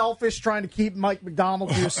being selfish, trying to keep Mike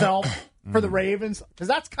McDonald to yourself for the Ravens? Because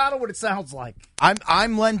that's kind of what it sounds like.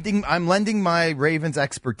 I'm lending my Ravens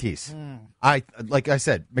expertise. Like I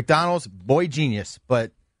said, McDonald's boy genius,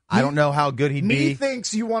 but I don't know how good he'd be. He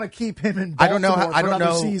thinks you want to keep him in Baltimore I don't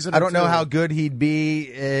know season. I don't know how good he'd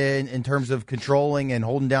be in terms of controlling and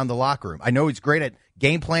holding down the locker room. I know he's great at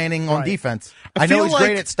game planning on defense. I know he's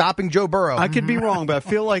great at stopping Joe Burrow. I could be wrong, but I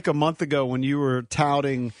feel like a month ago when you were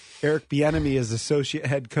touting Eric Bieniemy as associate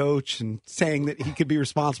head coach and saying that he could be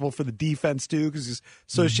responsible for the defense too because he's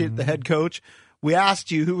associate the head coach, we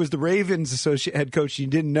asked you who was the Ravens associate head coach. You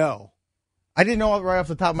didn't know. I didn't know it right off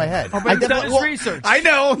the top of my head. But he's done his research. I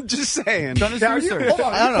know. I'm just saying. Done his research. Hold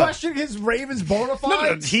on. I don't You know. question his Ravens bona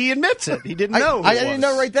fides? No, he admits it. He didn't know. I didn't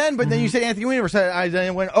know right then, but then you said Anthony Weaver. Said I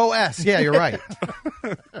went OS. Yeah, you're right.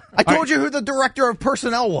 I told you who the director of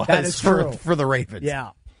personnel was. That is true. for the Ravens. Yeah.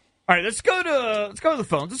 All right, let's go to the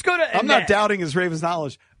phones. Let's go to I'm not Annette. doubting his Ravens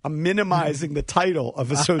knowledge. I'm minimizing the title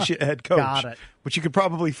of associate head coach, Got it. which you could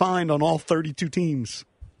probably find on all 32 teams.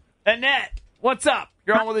 Annette, what's up?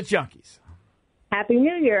 You're on with the Junkies. Happy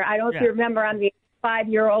New Year. I don't know if Yeah. you remember, I'm the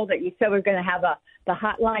 5-year-old that you said was going to have the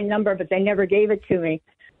hotline number, but they never gave it to me.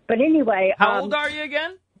 But anyway. How old are you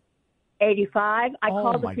again? 85. I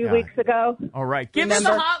called my a few God. weeks ago. All right. Give us the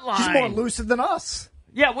Remember? hotline. She's more lucid than us.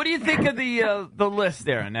 Yeah, what do you think of the list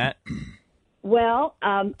there, Annette? Well,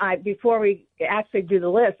 before we actually do the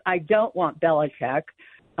list, I don't want Belichick.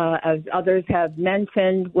 As others have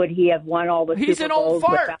mentioned, would he have won all the He's Super an old Bowls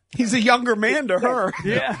fart. without- He's a younger man to her.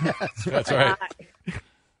 Yeah. That's right.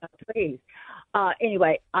 Please.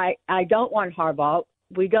 Anyway, I don't want Harbaugh.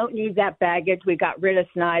 We don't need that baggage. We got rid of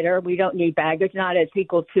Snyder. We don't need baggage. Not as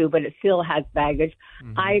equal to, but it still has baggage.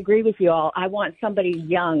 I agree with you all. I want somebody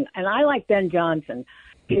young. And I like Ben Johnson.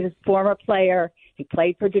 He's a former player. He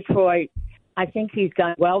played for Detroit. I think he's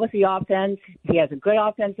done well with the offense. He has a good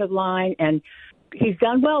offensive line. And he's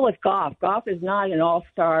done well with Goff. Goff is not an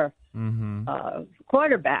all-star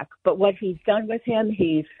quarterback, but what he's done with him,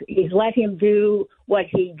 he's let him do what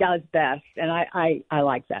he does best, and I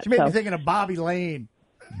like that. She made me thinking of Bobby Lane.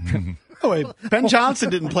 Oh, wait, Ben Johnson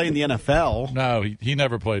didn't play in the NFL. No, he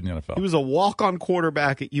never played in the NFL. He was a walk-on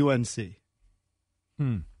quarterback at UNC.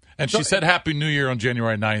 And she said Happy New Year on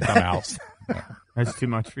January 9th. I'm out. That's too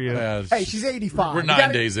much for you. Yeah, Hey, she's 85. We're You 9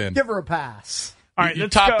 gotta days in. Give her a pass. All right, you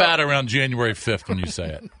let's top go. that around January 5th when you say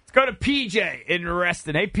it. Let's go to PJ in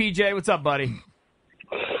Reston. Hey, PJ, what's up, buddy?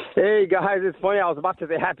 Hey, guys, it's funny. I was about to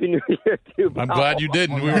say Happy New Year, too. I'm glad you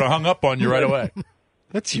didn't. We would have hung up on you right away.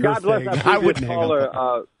 That's your God bless thing. that I previous wouldn't hang up.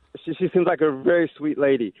 caller. She seems like a very sweet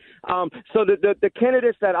lady. So the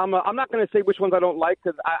candidates that I'm not going to say which ones I don't like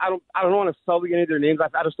because I don't want to sully any of their names.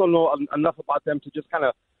 I just don't know enough about them to just kind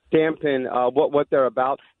of dampen what they're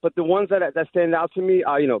about. But the ones that stand out to me,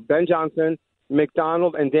 Ben Johnson,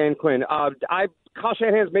 McDonald, and Dan Quinn. Kyle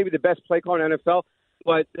Shanahan's maybe the best play caller in the NFL,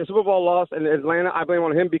 but the Super Bowl loss in Atlanta, I blame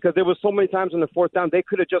on him because there was so many times on the fourth down they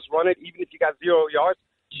could have just run it even if you got 0 yards.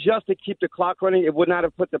 Just to keep the clock running, it would not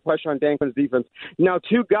have put the pressure on Dan Quinn's defense. Now,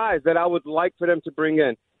 two guys that I would like for them to bring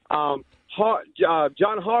in, John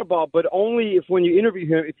Harbaugh, but only if when you interview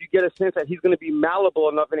him, if you get a sense that he's going to be malleable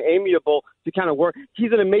enough and amiable to kind of work.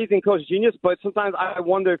 He's an amazing coach, genius, but sometimes I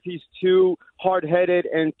wonder if he's too hard-headed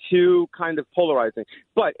and too kind of polarizing.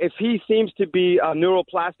 But if he seems to be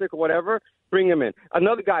neuroplastic or whatever, bring him in.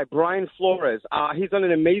 Another guy, Brian Flores. He's done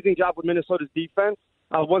an amazing job with Minnesota's defense.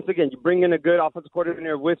 Once again, you bring in a good offensive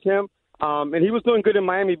coordinator with him. And he was doing good in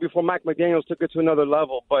Miami before Mike McDaniels took it to another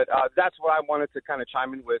level. But that's what I wanted to kind of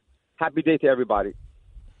chime in with. Happy day to everybody.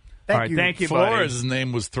 Thank you, Flores'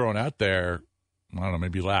 name was thrown out there, I don't know,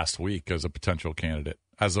 maybe last week as a potential candidate.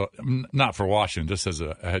 not for Washington, just as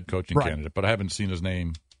a head coaching Right. candidate. But I haven't seen his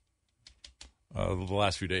name the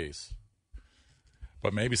last few days.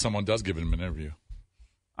 But maybe someone does give him an interview.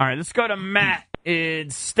 All right, let's go to Matt in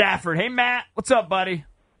Stafford. Hey, Matt, what's up, buddy?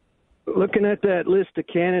 Looking at that list of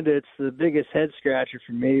candidates, the biggest head scratcher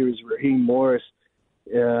for me was Raheem Morris.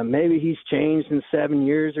 Maybe he's changed in 7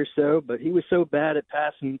 years or so, but he was so bad at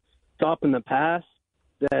stopping the pass,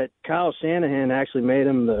 that Kyle Shanahan actually made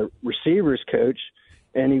him the receivers coach,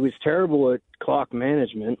 and he was terrible at clock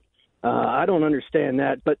management. I don't understand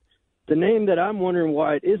that, but the name that I'm wondering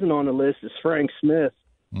why it isn't on the list is Frank Smith.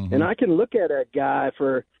 Mm-hmm. And I can look at a guy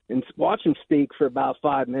and watch him speak for about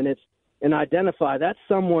 5 minutes and identify that's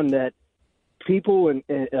someone that people and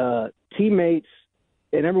teammates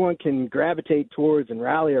and everyone can gravitate towards and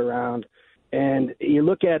rally around. And you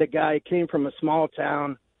look at a guy who came from a small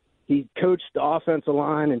town. He coached the offensive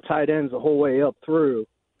line and tight ends the whole way up through.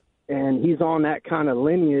 And he's on that kind of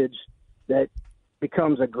lineage that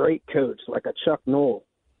becomes a great coach, like a Chuck Noll.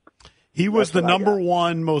 He was the number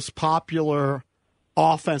one most popular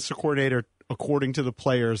offensive coordinator according to the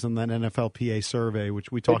players in that NFLPA survey,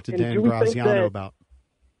 which we talked to Dan Graziano about.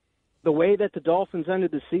 The way that the Dolphins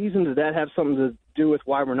ended the season, did that have something to do with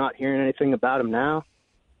why we're not hearing anything about him now?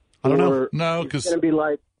 I don't know. No, because it's going to be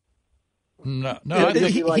like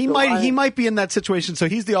he might be in that situation. So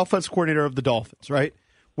he's the offensive coordinator of the Dolphins, right?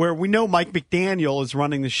 Where we know Mike McDaniel is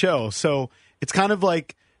running the show. So it's kind of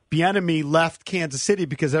like Bieniemy left Kansas City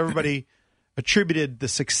because everybody attributed the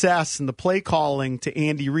success and the play calling to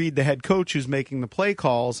Andy Reid, the head coach who's making the play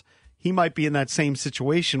calls. He might be in that same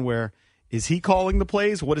situation where, is he calling the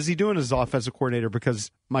plays? What is he doing as offensive coordinator?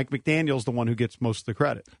 Because Mike McDaniel's the one who gets most of the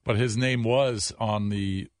credit. But his name was on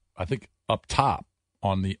the, I think, up top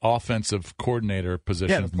on the offensive coordinator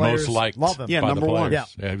position, most liked by the number players. one.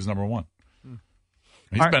 Yeah, he was number one.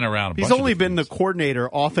 He's been around a bunch. He's only been the coordinator,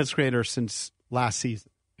 offense coordinator, since last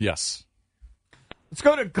season. Yes. Let's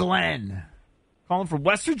go to Glenn, calling from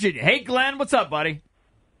West Virginia. Hey, Glenn, what's up, buddy?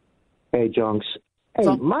 Hey, Junks. Hey,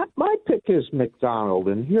 my pick is McDonald,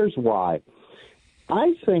 and here's why.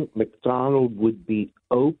 I think McDonald would be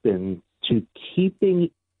open to keeping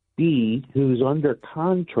B, who's under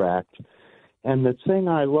contract. And the thing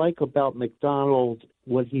I like about McDonald,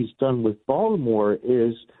 what he's done with Baltimore,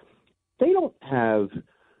 is they don't have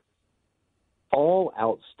all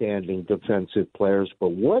outstanding defensive players,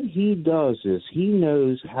 but what he does is he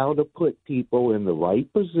knows how to put people in the right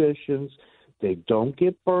positions. They don't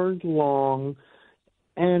get burned long.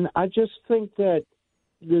 And I just think that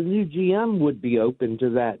the new GM would be open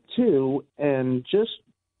to that too, and just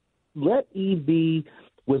let EB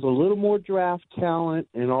with a little more draft talent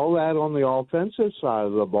and all that on the offensive side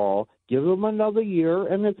of the ball, give him another year,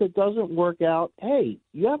 and if it doesn't work out, hey,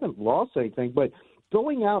 you haven't lost anything. But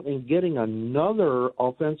going out and getting another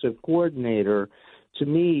offensive coordinator, to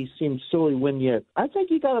me, seems silly I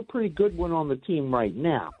think you got a pretty good one on the team right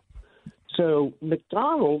now. So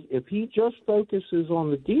McDonald, if he just focuses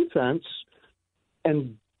on the defense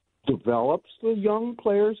and develops the young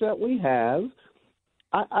players that we have,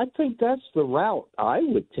 I think that's the route I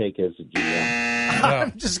would take as a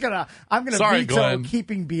GM. I'm gonna Sorry, veto Glenn.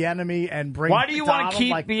 keeping Bieniemy and bring. Why do you want to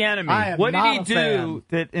keep I Bieniemy? am What did not he a do fan.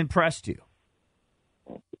 that impressed you?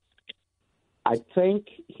 I think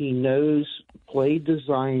he knows play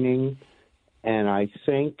designing, and I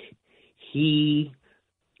think he,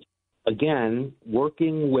 again,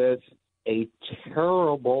 working with a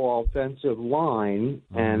terrible offensive line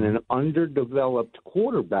and an underdeveloped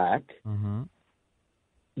quarterback,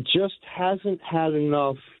 just hasn't had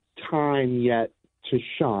enough time yet to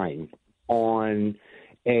shine on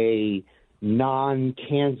a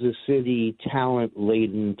non-Kansas City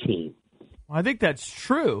talent-laden team. Well, I think that's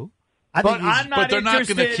true. I think I'm not they're not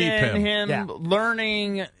interested gonna keep in him. him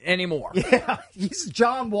learning anymore. Yeah, he's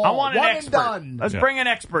John Wall. I want an One expert. and done. Let's bring an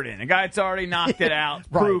expert in. A guy that's already knocked it out,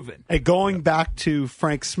 Right. proven. Hey, going back to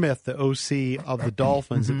Frank Smith, the OC of the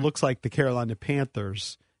Dolphins, it looks like the Carolina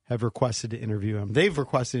Panthers have requested to interview him. They've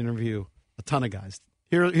requested to interview a ton of guys.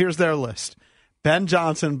 Here's their list. Ben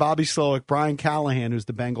Johnson, Bobby Slowick, Brian Callahan, who's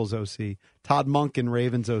the Bengals OC, Todd Monken,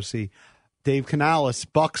 Ravens OC, Dave Canales,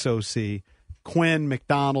 Bucks OC, Quinn,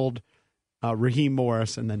 McDonald, Raheem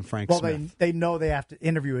Morris, and then Frank Smith. Well, they know they have to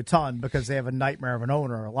interview a ton because they have a nightmare of an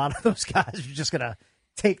owner. A lot of those guys are just going to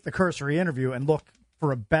take the cursory interview and look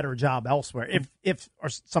for a better job elsewhere, if or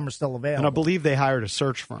some are still available. And I believe they hired a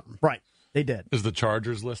search firm. Right. They did. Is the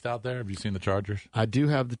Chargers list out there? Have you seen the Chargers? I do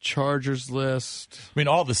have the Chargers list. I mean,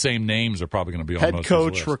 all the same names are probably going to be on Head most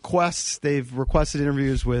coach of his list. requests. They've requested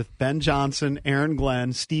interviews with Ben Johnson, Aaron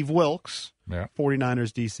Glenn, Steve Wilkes,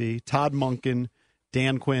 49ers DC, Todd Monken,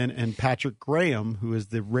 Dan Quinn and Patrick Graham, who is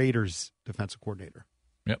the Raiders defensive coordinator.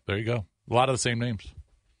 Yep, there you go. A lot of the same names.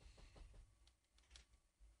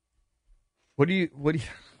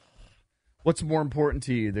 What's more important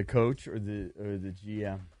to you, the coach or the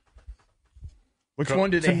GM? Which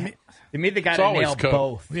one do they? To me, they got to nail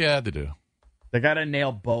both. Yeah, they do. They got to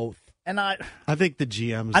nail both. And I think the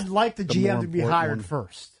GM. I'd like the GM to be hired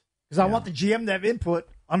first because I want the GM to have input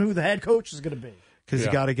on who the head coach is going to be. Because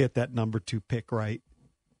you got to get that number 2 pick right.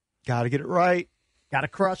 Got to get it right. Got to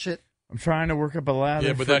crush it. I'm trying to work up a ladder.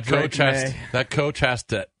 Yeah, but for that coach has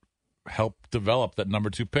to help develop that number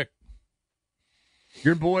 2 pick.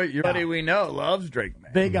 Your buddy we know loves Drake May.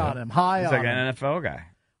 Big on him, high He's on like him. an NFL guy.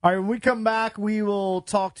 All right, when we come back, we will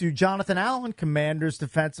talk to Jonathan Allen, Commanders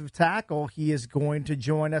defensive tackle. He is going to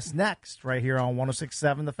join us next right here on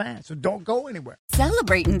 106.7 The Fan, so don't go anywhere.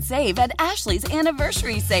 Celebrate and save at Ashley's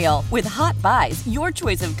Anniversary Sale. With Hot Buys, your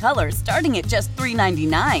choice of colors starting at just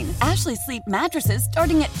 $3.99. Ashley Sleep mattresses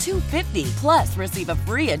starting at $2.50. Plus, receive a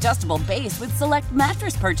free adjustable base with select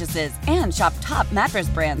mattress purchases. And shop top mattress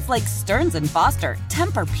brands like Stearns & Foster,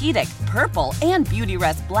 Tempur-Pedic, Purple, and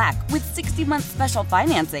Beautyrest Black with 60-month special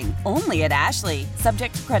financing. Only at Ashley.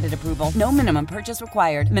 Subject to credit approval. No minimum purchase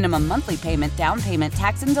required. Minimum monthly payment, down payment,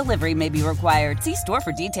 tax, and delivery may be required. See store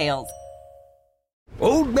for details.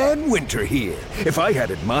 Old Man Winter here. If I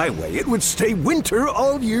had it my way, it would stay winter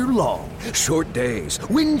all year long. Short days,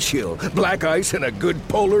 wind chill, black ice, and a good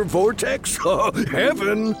polar vortex. Oh,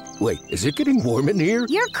 heaven. Wait, is it getting warm in here?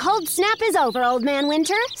 Your cold snap is over, Old Man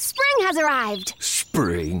Winter. Spring has arrived.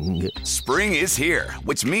 Spring. Spring is here,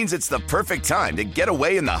 which means it's the perfect time to get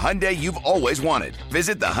away in the Hyundai you've always wanted.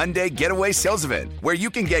 Visit the Hyundai Getaway Sales Event, where you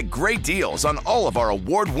can get great deals on all of our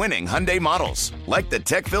award-winning Hyundai models, like the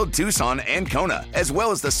tech-filled Tucson and Kona, as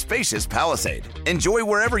well as the spacious Palisade. Enjoy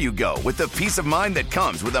wherever you go with the peace of mind that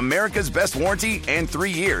comes with America's best warranty and 3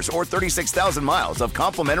 years or 36,000 miles of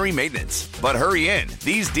complimentary maintenance. But hurry in,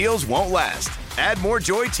 these deals won't last. Add more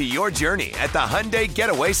joy to your journey at the Hyundai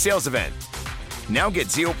Getaway Sales Event. Now get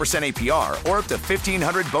 0% APR or up to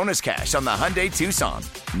 $1,500 bonus cash on the Hyundai Tucson.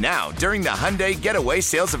 Now, during the Hyundai Getaway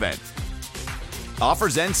Sales Event.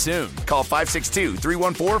 Offers end soon. Call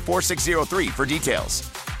 562-314-4603 for details.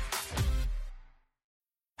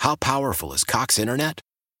 How powerful is Cox Internet?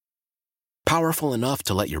 Powerful enough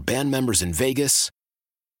to let your band members in Vegas,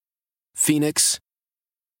 Phoenix,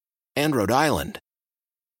 and Rhode Island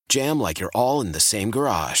jam like you're all in the same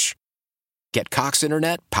garage. Get Cox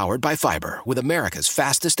Internet powered by fiber with America's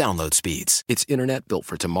fastest download speeds. It's internet built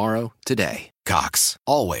for tomorrow, today. Cox,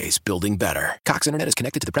 always building better. Cox Internet is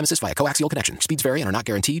connected to the premises via coaxial connection. Speeds vary and are not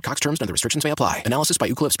guaranteed. Cox terms and other restrictions may apply. Analysis by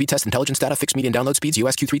Ookla of Speed Test Intelligence Data. Fixed median download speeds.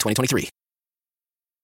 US Q3 2023.